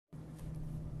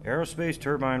Aerospace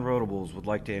Turbine Rotables would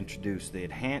like to introduce the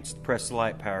Enhanced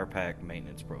Press-to-Light Power Pack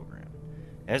Maintenance Program.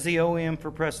 As the OEM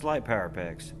for press-to-light power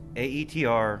packs,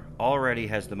 AeTR already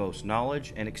has the most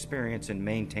knowledge and experience in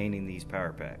maintaining these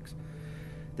power packs.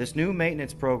 This new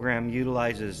maintenance program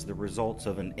utilizes the results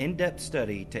of an in-depth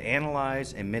study to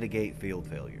analyze and mitigate field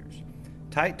failures.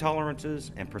 Tight tolerances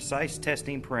and precise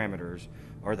testing parameters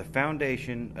are the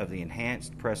foundation of the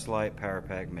Enhanced Press-to-Light Power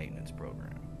Pack Maintenance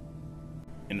Program.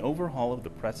 An overhaul of the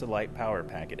press-to-light power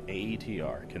pack at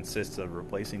AeTR consists of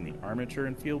replacing the armature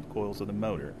and field coils of the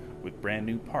motor with brand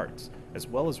new parts, as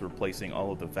well as replacing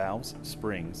all of the valves,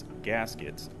 springs,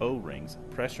 gaskets, O-rings,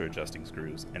 pressure adjusting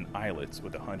screws, and eyelets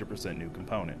with 100% new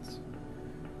components.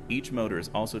 Each motor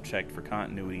is also checked for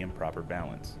continuity and proper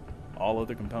balance. All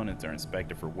other components are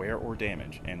inspected for wear or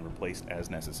damage and replaced as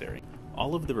necessary.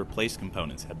 All of the replaced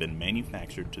components have been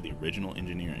manufactured to the original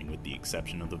engineering with the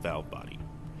exception of the valve body.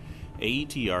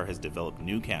 AeTR has developed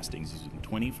new castings using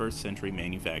 21st century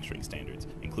manufacturing standards,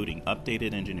 including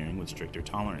updated engineering with stricter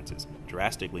tolerances,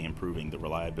 drastically improving the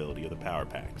reliability of the power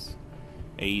packs.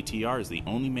 AeTR is the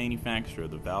only manufacturer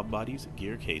of the valve bodies,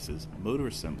 gear cases, motor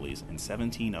assemblies, and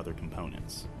 17 other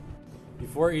components.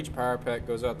 Before each power pack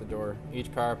goes out the door,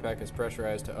 each power pack is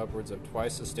pressurized to upwards of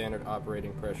twice the standard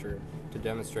operating pressure to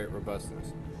demonstrate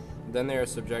robustness. Then they are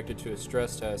subjected to a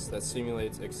stress test that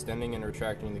simulates extending and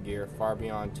retracting the gear far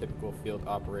beyond typical field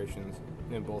operations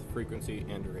in both frequency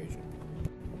and duration.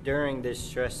 During this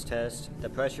stress test, the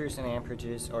pressures and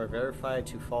amperages are verified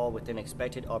to fall within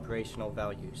expected operational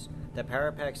values. The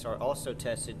power packs are also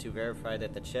tested to verify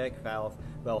that the check valve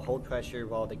will hold pressure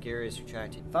while the gear is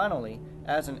retracted. Finally,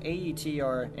 as an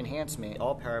AeTR enhancement,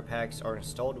 all power packs are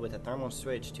installed with a thermal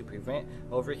switch to prevent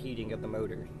overheating of the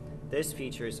motor. This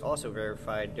feature is also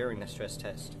verified during the stress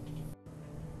test.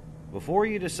 Before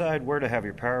you decide where to have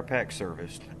your power pack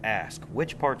serviced, ask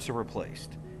which parts are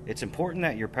replaced. It's important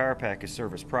that your power pack is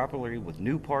serviced properly with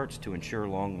new parts to ensure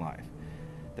long life.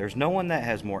 There's no one that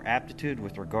has more aptitude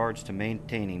with regards to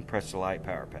maintaining press-to-light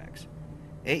power packs.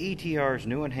 AeTR's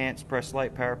new Enhanced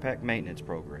Press-to-Light Power Pack Maintenance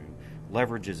Program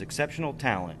leverages exceptional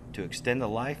talent to extend the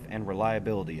life and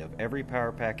reliability of every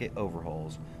power pack it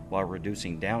overhauls while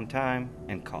reducing downtime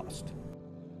and cost.